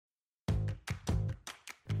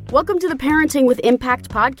Welcome to the Parenting with Impact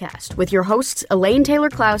podcast with your hosts Elaine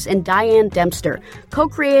Taylor-Klaus and Diane Dempster,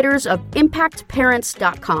 co-creators of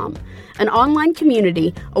ImpactParents.com, an online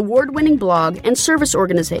community, award-winning blog, and service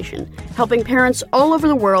organization helping parents all over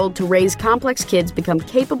the world to raise complex kids become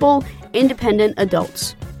capable, independent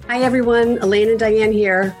adults. Hi everyone, Elaine and Diane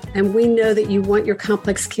here, and we know that you want your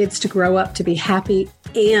complex kids to grow up to be happy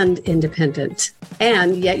and independent,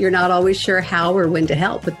 and yet you're not always sure how or when to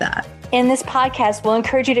help with that. In this podcast, we'll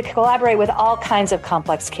encourage you to collaborate with all kinds of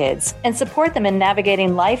complex kids and support them in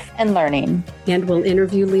navigating life and learning. And we'll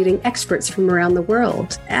interview leading experts from around the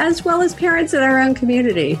world, as well as parents in our own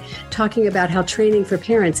community, talking about how training for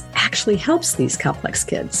parents actually helps these complex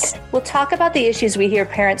kids. We'll talk about the issues we hear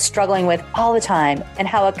parents struggling with all the time and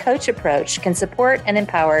how a coach approach can support and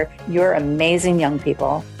empower your amazing young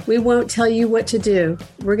people. We won't tell you what to do.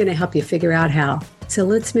 We're going to help you figure out how. So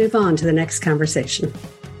let's move on to the next conversation.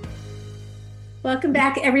 Welcome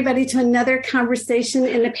back, everybody, to another conversation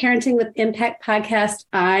in the Parenting with Impact podcast.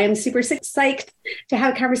 I am super psyched to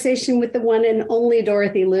have a conversation with the one and only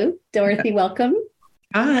Dorothy Liu. Dorothy, welcome.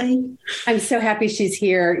 Hi. I'm so happy she's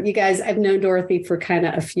here. You guys, I've known Dorothy for kind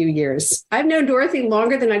of a few years. I've known Dorothy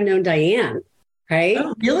longer than I've known Diane, right?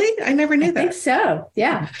 Oh, really? I never knew that. I think so,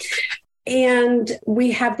 yeah. And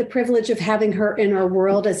we have the privilege of having her in our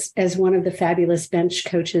world as one of the fabulous bench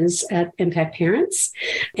coaches at Impact Parents.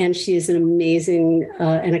 And she is an amazing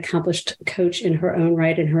and accomplished coach in her own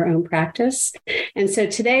right, in her own practice. And so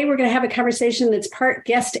today we're going to have a conversation that's part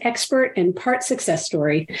guest expert and part success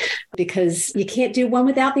story, because you can't do one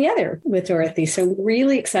without the other with Dorothy. So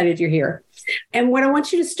really excited you're here. And what I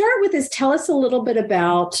want you to start with is tell us a little bit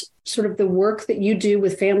about sort of the work that you do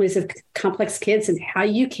with families of complex kids and how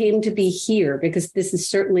you came to be here, because this is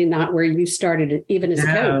certainly not where you started, even as a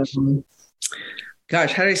coach.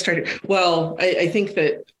 Gosh, how did I start it? Well, I think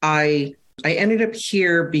that I ended up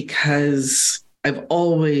here because I've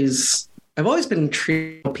always been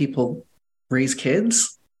intrigued how people raise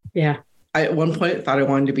kids. Yeah. I, at one point, thought I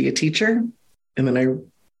wanted to be a teacher, and then I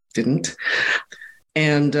didn't.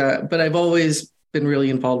 And, but I've always been really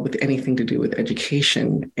involved with anything to do with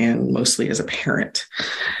education, and mostly as a parent.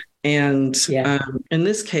 And in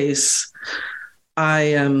this case,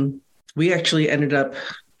 we actually ended up,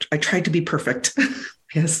 I tried to be perfect.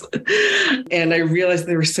 Yes. And I realized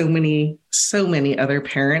there were so many other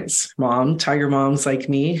parents, tiger moms like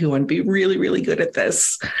me, who want to be really, really good at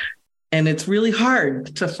this. And it's really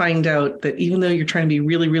hard to find out that even though you're trying to be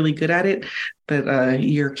really, really good at it, that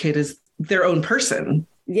your kid is their own person.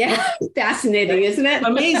 Yeah. Fascinating, isn't it?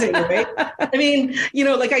 Amazing, right? I mean,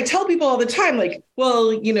 like I tell people all the time, like,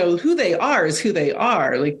 well, who they are is who they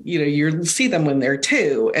are. Like, you see them when they're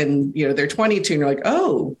 2 and, they're 22 and you're like,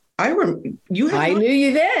 oh, I knew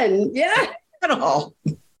you then. Yeah. At all.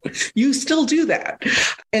 You still do that.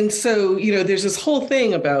 And so, there's this whole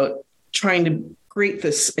thing about trying to create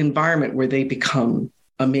this environment where they become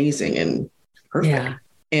amazing and perfect. Yeah.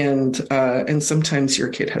 And sometimes your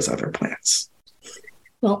kid has other plans.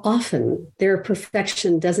 Well, often their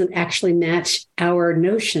perfection doesn't actually match our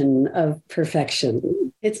notion of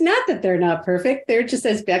perfection. It's not that they're not perfect. They're just,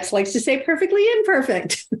 as Bex likes to say, perfectly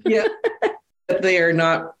imperfect. Yeah. They are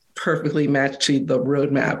not perfectly matched to the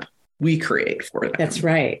roadmap we create for them. That's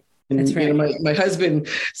right. And, that's right. My husband,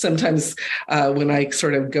 sometimes when I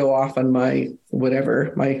sort of go off on my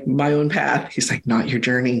own path, he's like, not your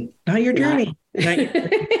journey, not your journey.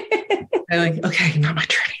 I'm like, okay, not my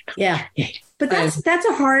journey. Yeah. But that's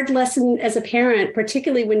a hard lesson as a parent,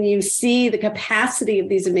 particularly when you see the capacity of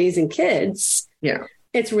these amazing kids. Yeah.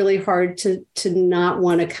 It's really hard to not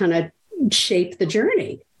want to kind of shape the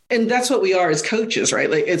journey. And that's what we are as coaches, right?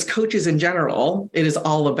 Like as coaches in general, it is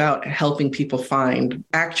all about helping people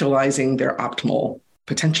actualizing their optimal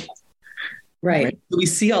potential. Right. We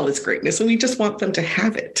see all this greatness and we just want them to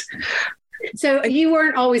have it. So you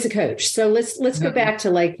weren't always a coach. So let's go back to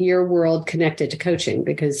like your world connected to coaching,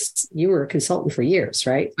 because you were a consultant for years,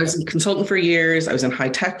 right? I was a consultant for years. I was in high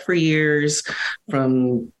tech for years,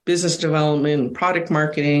 from business development, product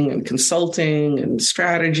marketing, and consulting and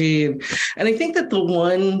strategy. And I think that the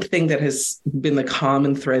one thing that has been the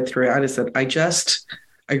common thread throughout is that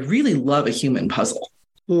I really love a human puzzle.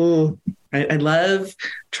 I love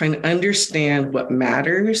trying to understand what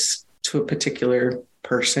matters to a particular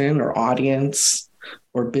person or audience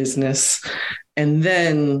or business, and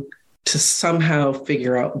then to somehow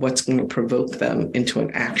figure out what's going to provoke them into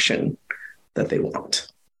an action that they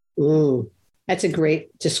want. That's a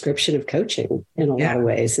great description of coaching in a lot of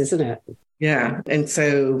ways, isn't it? Yeah. And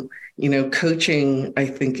so, coaching, I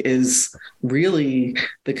think, is really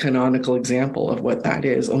the canonical example of what that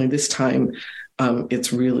is. Only this time,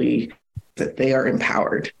 it's really that they are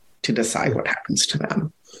empowered to decide what happens to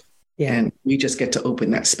them. Yeah. And we just get to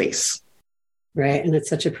open that space. Right. And it's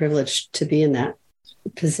such a privilege to be in that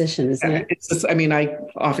position, isn't it? It's just, I mean, I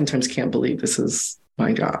oftentimes can't believe this is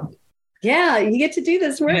my job. Yeah, you get to do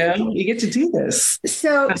this work. You get to do this. But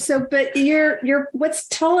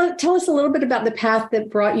tell us a little bit about the path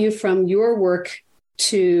that brought you from your work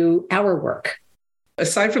to our work.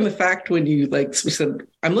 Aside from the fact when you said,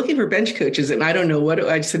 I'm looking for bench coaches, and I don't know what,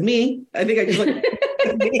 I just said, me. I think I just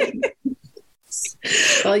me.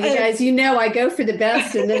 Well, you guys, I go for the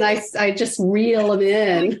best, and then I just reel them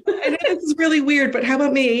in. I know this is really weird, but how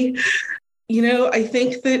about me? I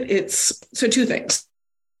think that it's, so two things.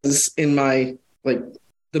 In my,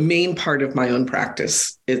 the main part of my own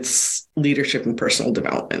practice, it's leadership and personal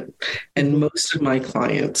development. And most of my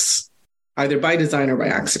clients, either by design or by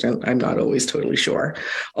accident, I'm not always totally sure.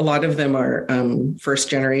 A lot of them are first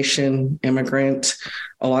generation immigrant,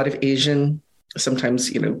 a lot of Asian,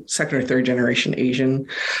 sometimes, second or third generation Asian.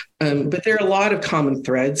 But there are a lot of common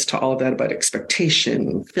threads to all of that about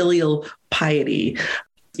expectation, filial piety,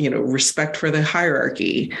 respect for the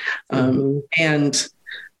hierarchy.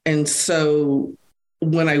 And so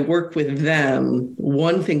when I work with them,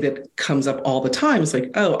 one thing that comes up all the time is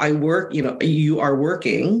I work, you are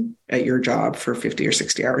working at your job for 50 or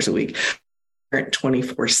 60 hours a week,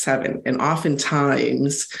 24/7. And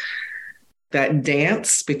oftentimes that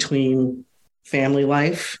dance between family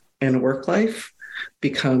life and work life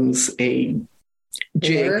becomes a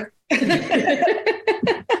jig.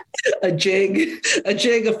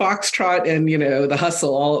 a foxtrot, and the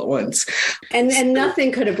hustle all at once. And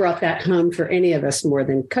nothing could have brought that home for any of us more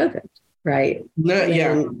than COVID, right? No,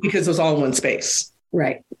 yeah, because it was all in one space.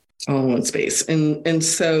 Right. All in one space. And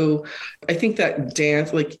so I think that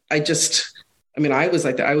dance, I was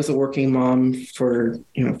like that. I was a working mom for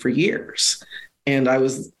years, and I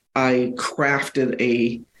crafted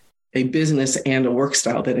a business and a work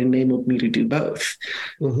style that enabled me to do both.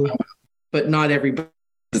 Mm-hmm. But not everybody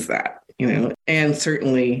does that, and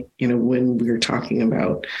certainly, when we're talking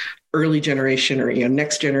about early generation or,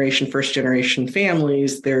 next generation, first generation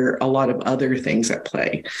families, there are a lot of other things at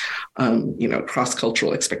play,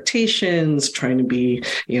 cross-cultural expectations, trying to be,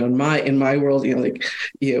 in my world,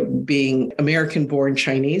 being American born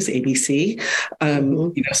Chinese, ABC,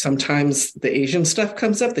 sometimes the Asian stuff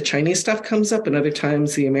comes up, the Chinese stuff comes up, and other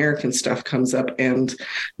times the American stuff comes up, and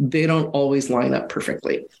they don't always line up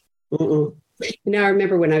perfectly. Mm-mm. I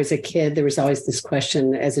remember when I was a kid, there was always this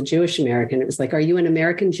question as a Jewish American. It was like, are you an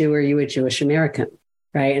American Jew or are you a Jewish American?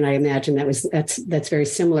 Right. And I imagine that's very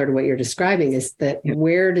similar to what you're describing, is that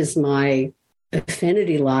where does my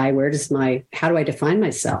affinity lie? How do I define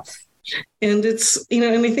myself? And it's,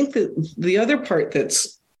 and I think that the other part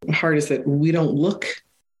that's hard is that we don't look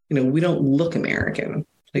American.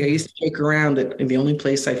 I used to joke around that the only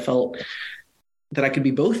place I felt that I could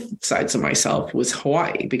be both sides of myself was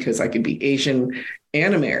Hawaii, because I could be Asian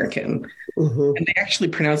and American. Mm-hmm. And they actually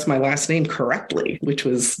pronounced my last name correctly, which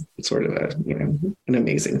was sort of an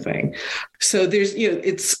amazing thing. So there's,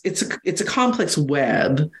 it's a complex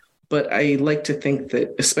web, but I like to think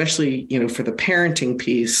that, especially, for the parenting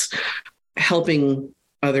piece, helping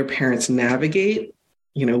other parents navigate,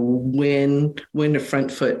 when to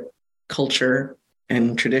front foot culture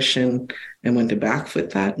and tradition, and when to back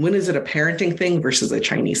foot that. When is it a parenting thing versus a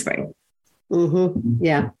Chinese thing? Mm-hmm.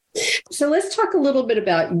 Yeah. So let's talk a little bit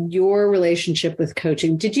about your relationship with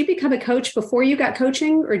coaching. Did you become a coach before you got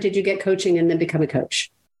coaching, or did you get coaching and then become a coach?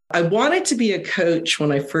 I wanted to be a coach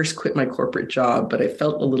when I first quit my corporate job, but it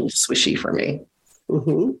felt a little swishy for me.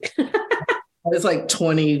 Mm-hmm. It was like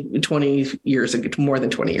 20 years ago, more than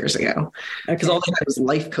 20 years ago, because all I had was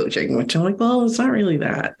life coaching, which I'm like, well, it's not really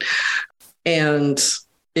that. And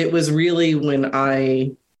it was really when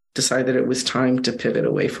I decided it was time to pivot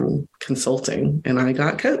away from consulting, and I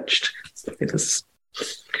got coached. It was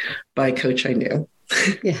by a coach I knew.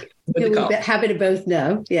 Yeah. Happy to both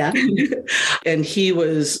know. Yeah. And he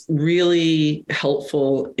was really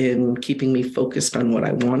helpful in keeping me focused on what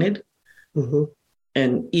I wanted. Mm-hmm.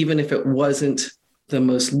 And even if it wasn't the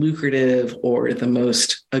most lucrative or the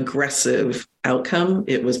most aggressive outcome,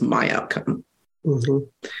 it was my outcome. Mm-hmm.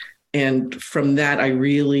 And from that, I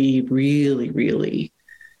really, really, really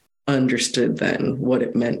understood then what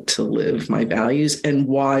it meant to live my values, and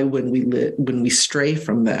why when we stray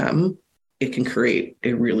from them, it can create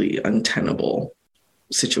a really untenable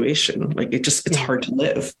situation. It's hard to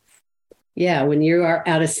live. Yeah. When you are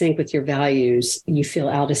out of sync with your values, you feel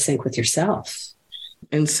out of sync with yourself.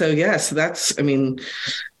 And so, so that's,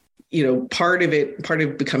 part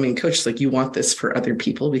of becoming a coach is you want this for other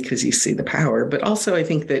people because you see the power. But also I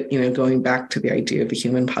think that, going back to the idea of the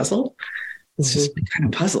human puzzle, It's just kind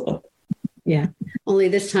of puzzle. Yeah. Only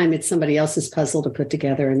this time it's somebody else's puzzle to put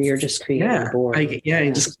together and you're just creating a board.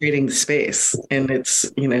 Just creating the space. And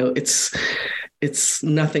it's, it's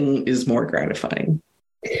nothing is more gratifying.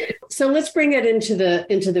 So let's bring it into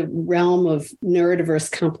the realm of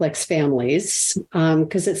neurodiverse complex families.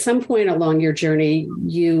 Because at some point along your journey,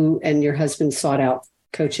 you and your husband sought out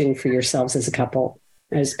coaching for yourselves as a couple,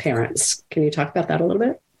 as parents. Can you talk about that a little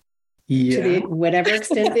bit? Yeah. To whatever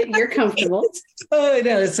extent that you're comfortable. Oh,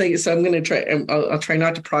 no, it's like, so I'm going to try, I'll try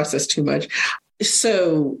not to process too much.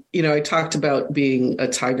 So, I talked about being a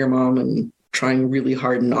tiger mom and trying really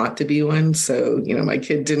hard not to be one. So, my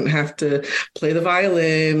kid didn't have to play the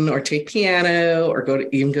violin or take piano or go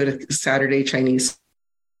to Saturday Chinese.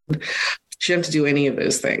 She didn't have to do any of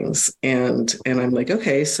those things. And I'm like,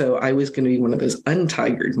 okay, so I was going to be one of those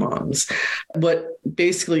untigered moms. What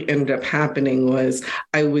basically ended up happening was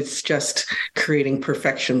I was just creating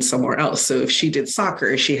perfection somewhere else. So if she did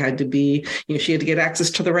soccer, she had to be, she had to get access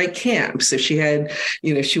to the right camps. If she had,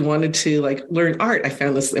 she wanted to learn art, I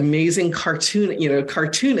found this amazing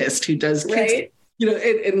cartoonist who does kids. Right.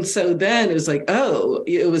 And so then it was like, oh,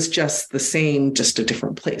 it was just the same, just a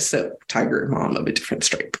different place. So tiger mom of a different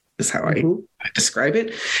stripe is how I describe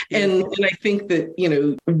it. And I think that,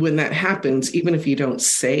 when that happens, even if you don't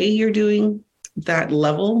say you're doing that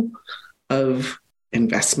level of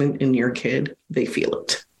investment in your kid, they feel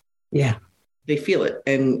it. Yeah. They feel it.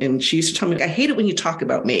 And she used to tell me, I hate it when you talk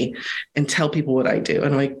about me and tell people what I do.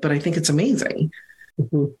 And I'm like, but I think it's amazing,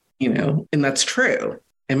 and that's true.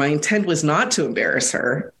 And my intent was not to embarrass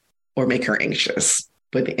her or make her anxious,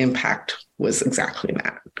 but the impact was exactly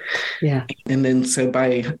that. Yeah. And then so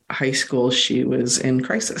by high school, she was in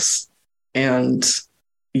crisis. And,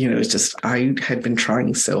 it's just, I had been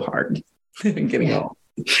trying so hard, been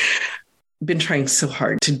trying so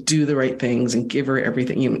hard to do the right things and give her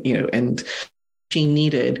everything, and she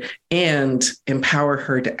needed and empower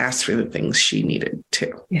her to ask for the things she needed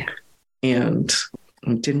too. Yeah. And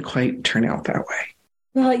it didn't quite turn out that way.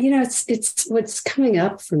 Well, it's what's coming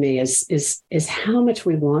up for me is how much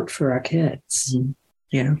we want for our kids. Mm-hmm.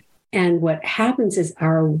 Yeah. And what happens is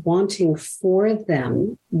our wanting for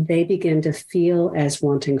them, they begin to feel as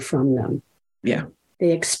wanting from them. Yeah.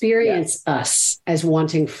 They experience us as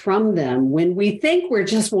wanting from them when we think we're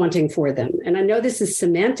just wanting for them. And I know this is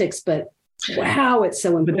semantics, but wow, it's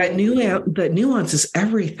so important. But that nuance is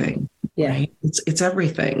everything. Yeah. Right? It's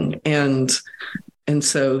everything. And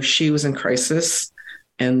so she was in crisis.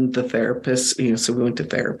 And the therapist, so we went to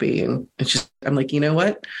therapy and I'm like, you know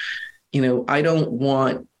what? I don't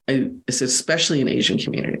want, especially in Asian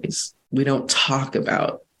communities, we don't talk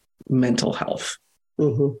about mental health.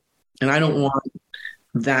 Mm-hmm. And I don't want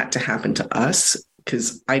that to happen to us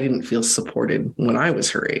because I didn't feel supported when I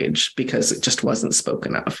was her age because it just wasn't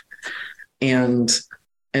spoken of. And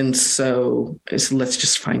so let's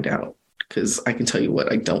just find out because I can tell you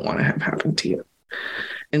what I don't want to have happen to you.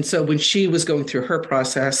 And so when she was going through her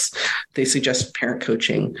process, they suggested parent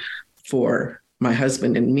coaching for my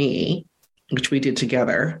husband and me, which we did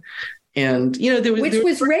together. And, there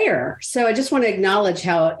was rare. So I just want to acknowledge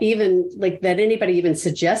how even that anybody even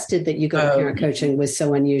suggested that you go to parent coaching was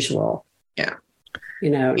so unusual. Yeah.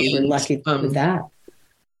 You were lucky with that.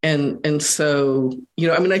 And so,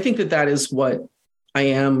 I think that is what I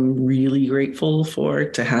am really grateful for,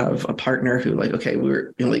 to have a partner who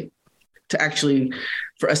we're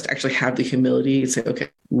for us to actually have the humility to say, okay,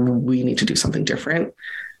 we need to do something different.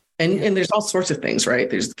 And there's all sorts of things, right?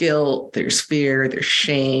 There's guilt, there's fear, there's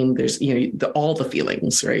shame, there's, all the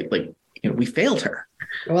feelings, right? We failed her.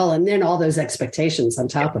 Well, and then all those expectations on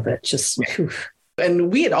top of it, just.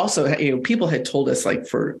 And we had also, people had told us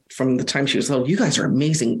from the time she was little, you guys are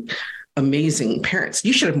amazing parents.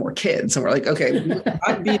 You should have more kids. And we're like, okay,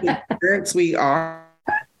 I'd be the parents we are.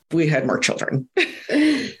 We had more children.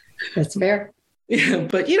 That's fair. Yeah,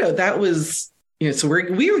 but that was, so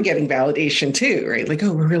we were getting validation too, right?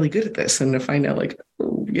 Oh, we're really good at this, and to find out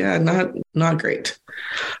oh, yeah, not great.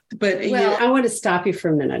 But I want to stop you for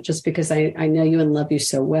a minute, just because I know you and love you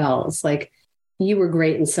so well. It's you were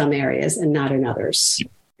great in some areas and not in others,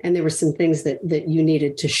 and there were some things that you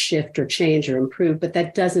needed to shift or change or improve. But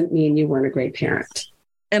that doesn't mean you weren't a great parent.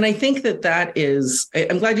 And I think that is,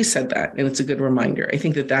 I'm glad you said that. And it's a good reminder. I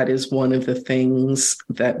think that is one of the things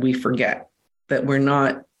that we forget, that we're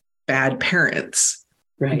not bad parents.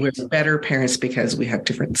 Right. We're better parents because we have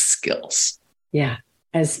different skills. Yeah.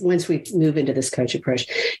 As once we move into this coach approach,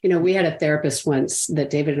 we had a therapist once that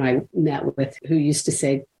David and I met with who used to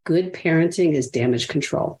say, good parenting is damage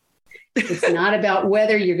control. It's not about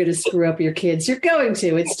whether you're going to screw up your kids. You're going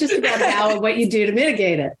to. It's just about how and what you do to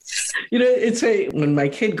mitigate it. It's when my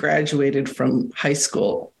kid graduated from high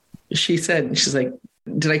school, she's like,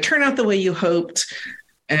 did I turn out the way you hoped?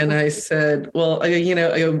 And I said, well,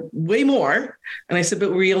 way more. And I said,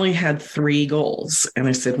 but we only had 3 goals. And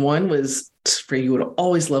I said, one was for you to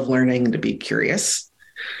always love learning and to be curious,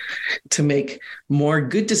 to make more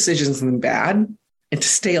good decisions than bad, and to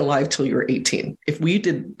stay alive till you were 18. If we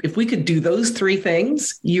could do those 3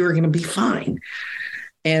 things, you were going to be fine.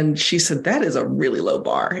 And she said, that is a really low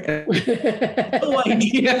bar. And I have no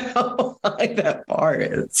idea how high that bar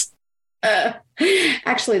is.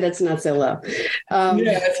 Actually, that's not so low.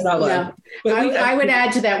 It's not low. No. But I would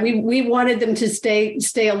add to that. We wanted them to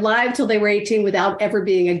stay alive till they were 18 without ever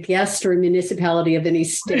being a guest or a municipality of any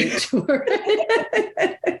state.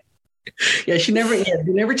 Yeah, she never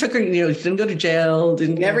took her, she didn't go to jail.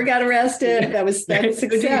 Never got arrested. That was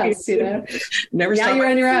success, Never. Now you're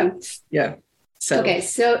on your own. Yeah.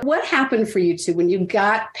 So what happened for you two when you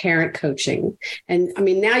got parent coaching? And I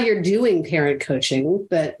mean, now you're doing parent coaching,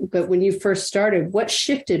 but when you first started, what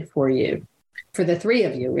shifted for you, for the 3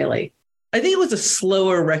 of you, really? I think it was a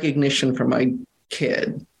slower recognition from my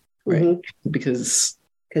kid, right? Mm-hmm. Because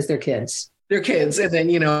they're kids. They're kids. And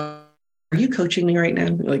then, are you coaching me right now?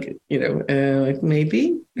 Like,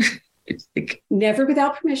 maybe. Never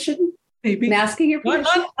without permission. Maybe. Masking your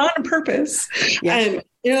permission. Not on purpose. Yes. And,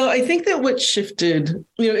 I think that what shifted,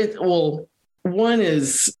 one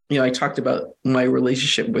is, I talked about my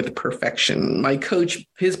relationship with perfection. My coach,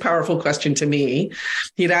 his powerful question to me,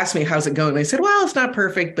 he'd ask me, how's it going? And I said, well, it's not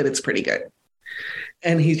perfect, but it's pretty good.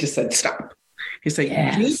 And he just said, stop. He said,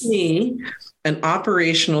 give me an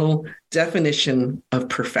operational definition of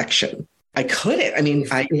perfection. I couldn't. I mean,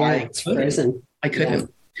 I couldn't. Yeah.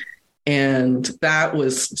 And that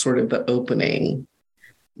was sort of the opening,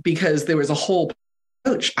 because there was a whole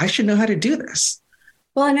coach. I should know how to do this.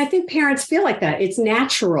 Well, and I think parents feel like that. It's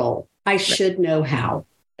natural. I should know how.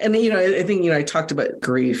 And, I think, I talked about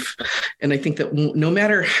grief. And I think that no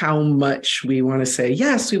matter how much we want to say,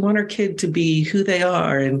 yes, we want our kid to be who they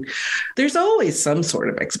are. And there's always some sort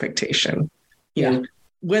of expectation, you know,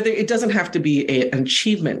 whether it doesn't have to be an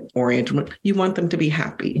achievement oriented. You want them to be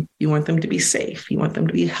happy. You want them to be safe. You want them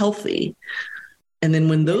to be healthy. And then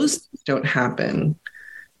when those things don't happen,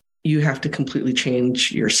 you have to completely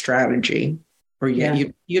change your strategy, or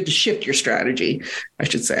you have to shift your strategy, I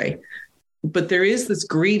should say. But there is this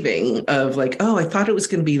grieving of like, oh, I thought it was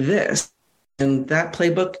going to be this. And that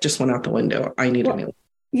playbook just went out the window. I need a new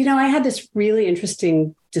one. I had this really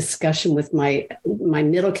interesting discussion with my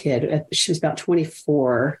middle kid. She was about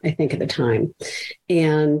 24, I think, at the time.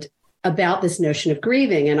 And about this notion of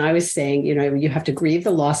grieving. And I was saying, you have to grieve the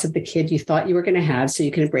loss of the kid you thought you were going to have so you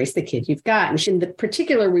can embrace the kid you've got. And in the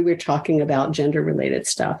particular, we were talking about gender related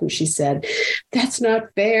stuff. And she said, that's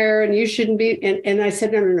not fair. And you shouldn't be. And I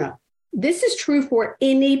said, no. This is true for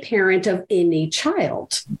any parent of any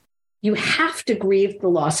child. You have to grieve the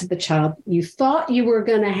loss of the child you thought you were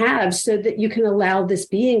going to have so that you can allow this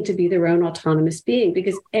being to be their own autonomous being,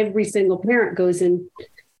 because every single parent goes in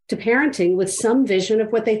to parenting with some vision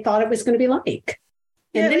of what they thought it was going to be like.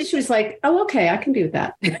 And then she was like, oh, okay, I can do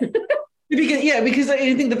that. because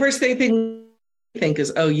I think the first thing I think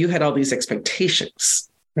is, oh, you had all these expectations.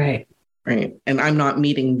 Right. And I'm not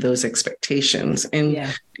meeting those expectations.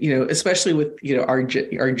 And, especially with, our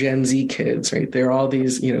Gen Z kids, right? They're all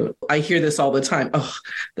these, I hear this all the time. Oh,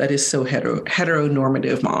 that is so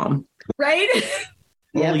heteronormative, mom. Right.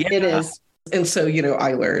 It is. And so,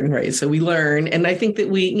 I learn, right? So we learn. And I think that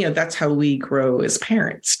we, that's how we grow as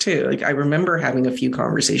parents too. Like I remember having a few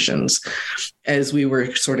conversations as we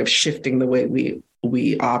were sort of shifting the way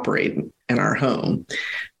we operate in our home.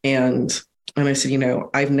 And I said,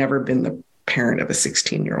 I've never been the parent of a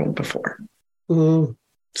 16-year-old before. Mm-hmm.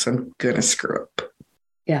 So I'm going to screw up.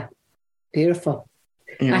 Yeah. Beautiful.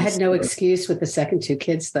 I had no excuse with the second 2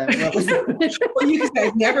 kids, though. What was well, you can say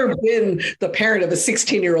I've never been the parent of a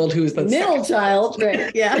 16-year-old who's the middle child.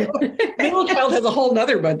 Right. Yeah. Middle child has a whole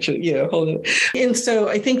nother bunch of, And so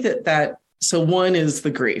I think so one is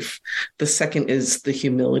the grief. The second is the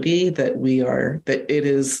humility that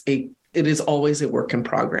it is always a work in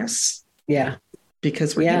progress. Yeah.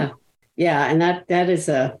 Because we're human. Yeah. And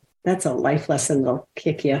that's a life lesson that'll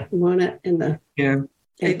kick you, won't it? And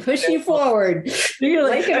push you forward.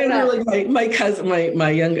 My cousin,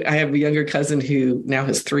 I have a younger cousin who now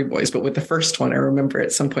has 3 boys, but with the first one, I remember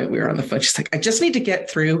at some point we were on the phone. She's like, I just need to get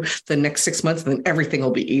through the next 6 months and then everything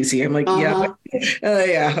will be easy. I'm like,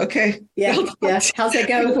 okay. Yeah. How's that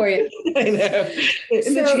going for you? I know.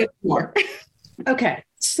 And then she gets more. Okay.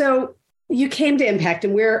 So you came to Impact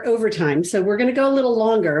and we're over time. So we're going to go a little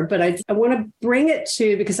longer, but I want to bring it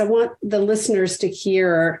to, because I want the listeners to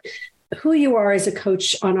hear who you are as a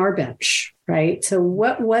coach on our bench, right? So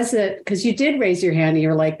what was it? Because you did raise your hand and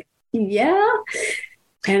you're like, yeah.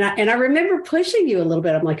 And I remember pushing you a little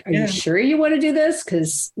bit. I'm like, are you sure you want to do this?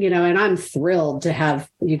 Because, and I'm thrilled to have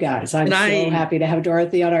you guys. I'm so happy to have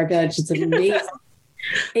Dorothy on our bench. It's amazing.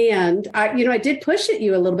 And I did push at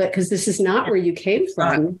you a little bit because this is not where you came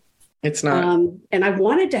from. It's not. And I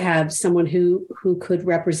wanted to have someone who could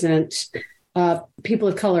represent people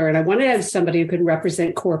of color. And I wanted to have somebody who could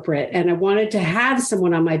represent corporate. And I wanted to have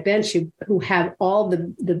someone on my bench who have all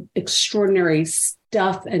the extraordinary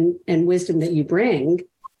stuff and wisdom that you bring.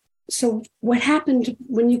 So what happened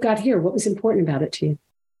when you got here? What was important about it to you?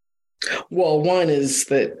 Well, one is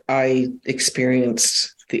that I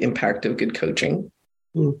experienced the impact of good coaching.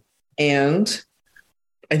 And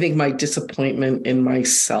I think my disappointment in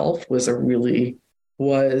myself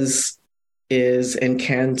is, and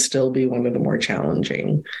can still be one of the more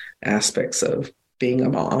challenging aspects of being a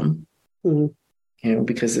mom,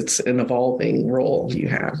 because it's an evolving role you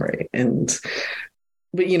have, right?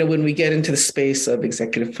 But, when we get into the space of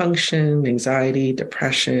executive function, anxiety,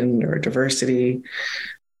 depression, or diversity,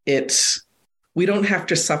 we don't have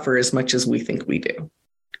to suffer as much as we think we do.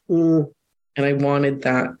 And I wanted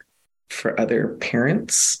that for other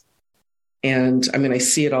parents. And I mean, I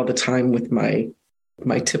see it all the time with my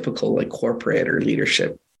typical like corporate or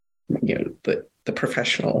leadership, the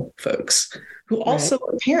professional folks who also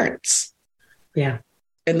are parents. Yeah.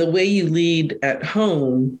 And the way you lead at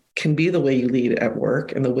home can be the way you lead at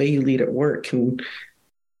work, and the way you lead at work can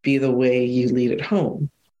be the way you lead at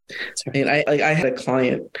home. Right. And I had a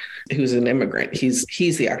client who's an immigrant.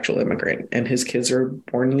 He's the actual immigrant, and his kids are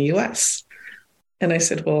born in the U.S. And I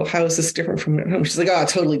said, well, how is this different from at home? She's like, oh,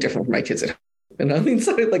 totally different from my kids at home. And I mean,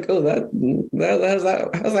 so like, oh,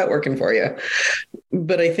 how's that working for you?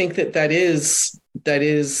 But I think that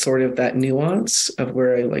is sort of that nuance of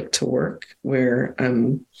where I like to work, where,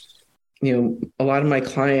 a lot of my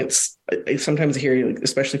clients, I sometimes hear,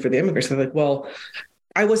 especially for the immigrants, they're like, well,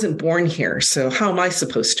 I wasn't born here, so how am I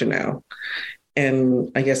supposed to know?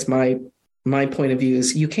 And I guess my point of view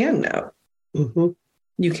is you can know. Mm-hmm.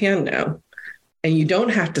 You can know. And you don't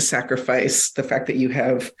have to sacrifice the fact that you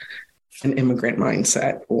have an immigrant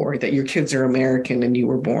mindset or that your kids are American and you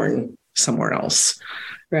were born somewhere else.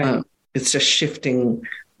 Right. It's just shifting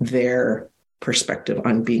their perspective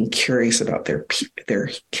on being curious about their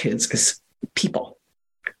kids as people.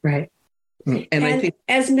 Right. And I think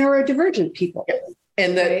as neurodivergent people.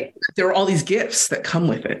 And that there are all these gifts that come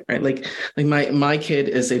with it, right? Like my kid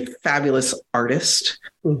is a fabulous artist.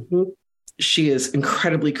 Mm-hmm. She is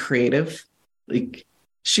incredibly creative. Like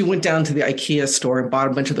she went down to the IKEA store and bought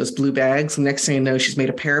a bunch of those blue bags. And next thing you know, she's made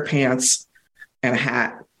a pair of pants and a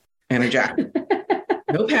hat and a jacket.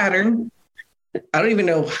 No pattern. I don't even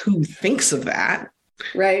know who thinks of that.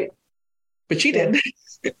 Right. But she did.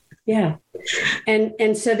 Yeah.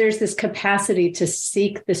 And so there's this capacity to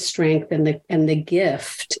seek the strength and the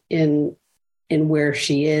gift in where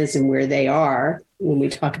she is and where they are when we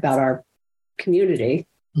talk about our community.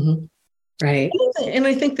 Mm-hmm. Right. And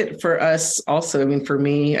I think that for us also, I mean, for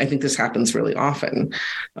me, I think this happens really often.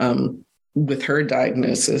 With her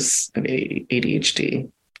diagnosis of ADHD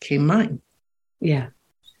came mine. Yeah.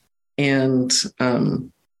 And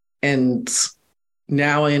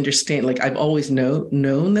now I understand, like I've always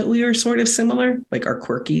known that we are sort of similar, like our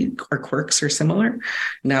quirks are similar.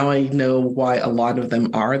 Now I know why a lot of them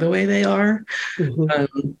are the way they are.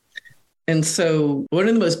 Mm-hmm. And so one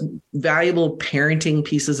of the most valuable parenting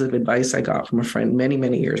pieces of advice I got from a friend many,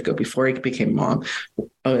 many years ago before I became mom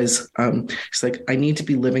was, she's like, I need to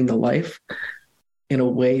be living the life in a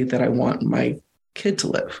way that I want my kid to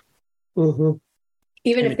live. Mm-hmm.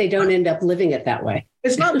 Even if they don't end up living it that way.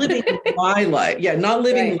 It's not living my life. Yeah, not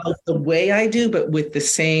living life the way I do, but with the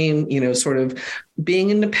same, sort of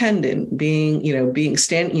being independent,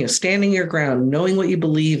 standing your ground, knowing what you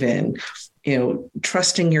believe in,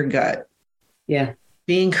 trusting your gut. Yeah.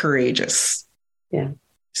 Being courageous. Yeah.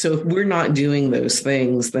 So if we're not doing those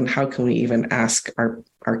things, then how can we even ask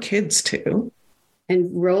our kids to?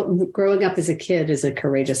 And growing up as a kid is a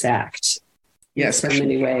courageous act. Yes. In so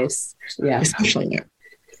many ways. Yeah. Especially now.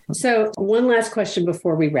 So one last question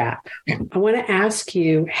before we wrap. I want to ask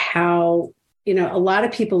you how, a lot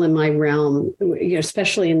of people in my realm,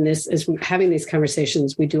 especially in this, as we're having these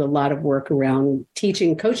conversations, we do a lot of work around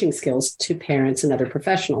teaching coaching skills to parents and other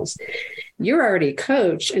professionals. You're already a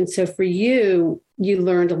coach. And so for you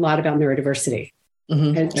learned a lot about neurodiversity.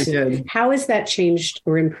 Mm-hmm. And so how has that changed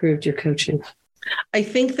or improved your coaching? I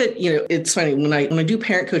think that, it's funny when I do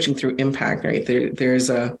parent coaching through Impact, right? There's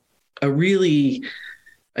a really,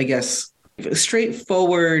 I guess,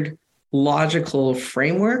 straightforward, logical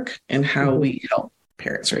framework in how we help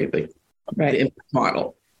parents, right? Like the Impact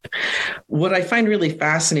model. What I find really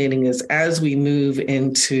fascinating is as we move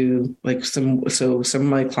into like some of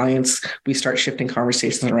my clients, we start shifting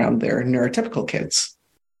conversations around their neurotypical kids.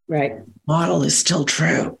 Right. Model is still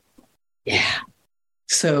true. Yeah.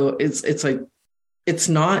 So it's like, it's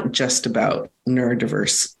not just about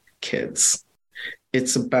neurodiverse kids.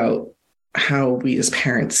 It's about how we as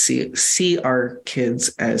parents see our kids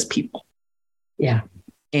as people. Yeah.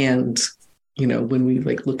 And, when we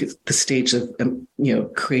like look at the stage of,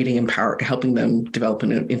 creating helping them develop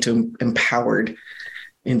into empowered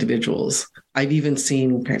individuals. I've even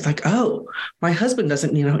seen parents like, oh, my husband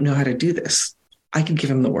doesn't know how to do this. I could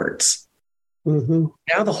give him the words. Mm-hmm.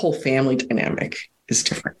 Now the whole family dynamic is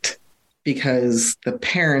different because the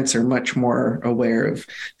parents are much more aware of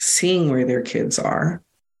seeing where their kids are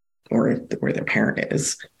or where their parent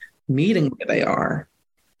is, meeting where they are,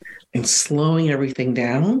 and slowing everything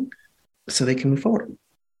down so they can move forward.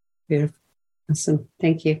 Beautiful. Awesome.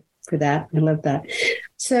 Thank you for that. I love that.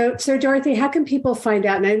 So Dorothy, how can people find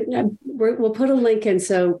out? And we'll put a link in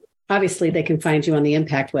so obviously they can find you on the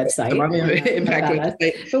Impact website.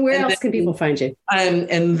 But where else can people find you?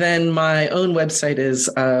 And then my own website is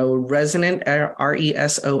Resonant,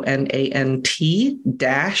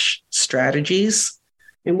 RESONANT-strategies.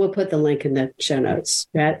 And we'll put the link in the show notes.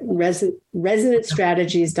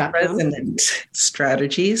 ResonantStrategies.com. Resonant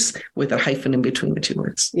Strategies with a hyphen in between the two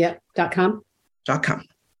words. Yep. .com. .com.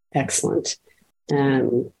 Excellent.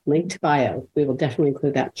 Link to bio. We will definitely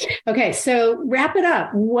include that. Okay, so wrap it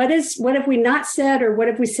up. What have we not said, or what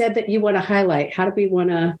have we said that you want to highlight? How do we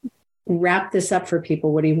want to wrap this up for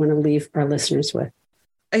people? What do you want to leave our listeners with?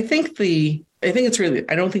 I think it's really,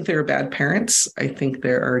 I don't think there are bad parents. I think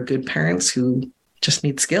there are good parents who just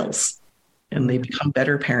need skills, and they become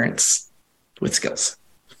better parents with skills.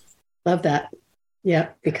 Love that. Yeah,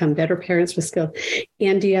 become better parents with skills.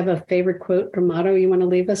 And do you have a favorite quote or motto you want to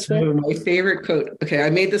leave us with? My favorite quote. Okay,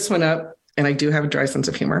 I made this one up, and I do have a dry sense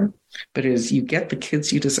of humor, but it is, you get the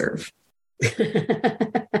kids you deserve.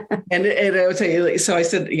 and I would tell you, so I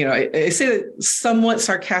said, I say it somewhat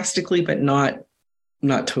sarcastically, but not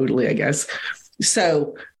totally, I guess.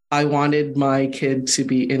 So I wanted my kid to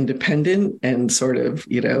be independent and sort of,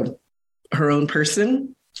 her own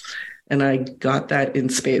person. And I got that in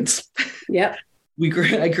spades. Yep. I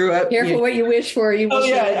grew up. Careful what you wish for. You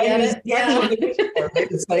wish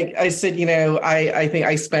It's like I said, I think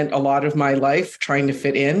I spent a lot of my life trying to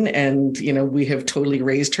fit in, and, we have totally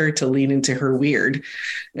raised her to lean into her weird.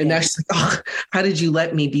 And now she's like, oh, how did you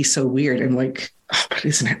let me be so weird? I'm like, oh, but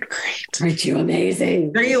isn't it great? Aren't you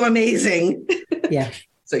amazing? Are you amazing? Yeah.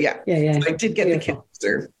 So yeah. So I did get Beautiful.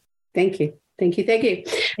 The kids. Thank you.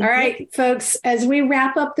 All right, folks, as we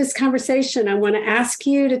wrap up this conversation, I want to ask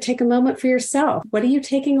you to take a moment for yourself. What are you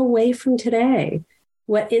taking away from today?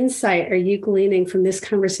 What insight are you gleaning from this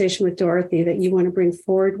conversation with Dorothy that you want to bring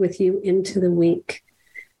forward with you into the week?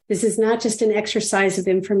 This is not just an exercise of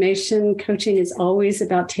information. Coaching is always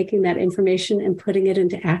about taking that information and putting it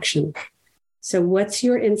into action. So what's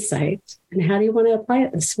your insight, and how do you want to apply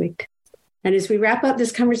it this week? And as we wrap up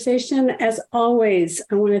this conversation, as always,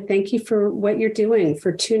 I want to thank you for what you're doing,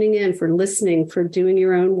 for tuning in, for listening, for doing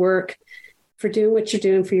your own work, for doing what you're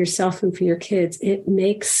doing for yourself and for your kids. It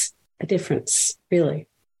makes a difference, really.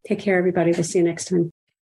 Take care, everybody. We'll see you next time.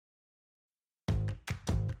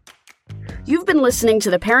 You've been listening to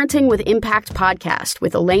the Parenting with Impact podcast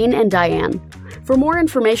with Elaine and Diane. For more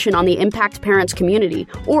information on the Impact Parents community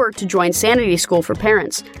or to join Sanity School for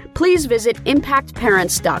Parents, please visit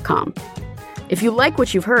impactparents.com. If you like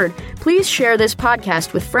what you've heard, please share this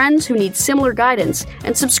podcast with friends who need similar guidance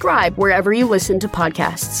and subscribe wherever you listen to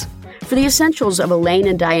podcasts. For the essentials of Elaine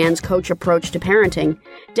and Diane's coach approach to parenting,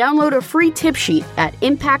 download a free tip sheet at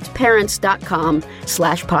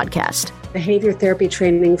impactparents.com/podcast. Behavior therapy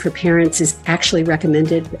training for parents is actually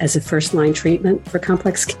recommended as a first-line treatment for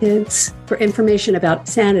complex kids. For information about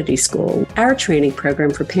Sanity School, our training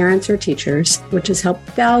program for parents or teachers, which has helped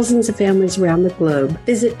thousands of families around the globe,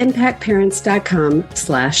 visit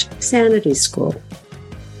impactparents.com/Sanity School.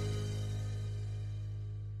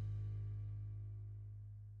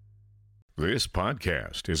 This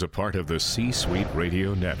podcast is a part of the C-Suite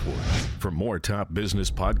Radio Network. For more top business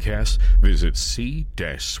podcasts, visit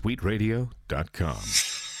c-suiteradio.com.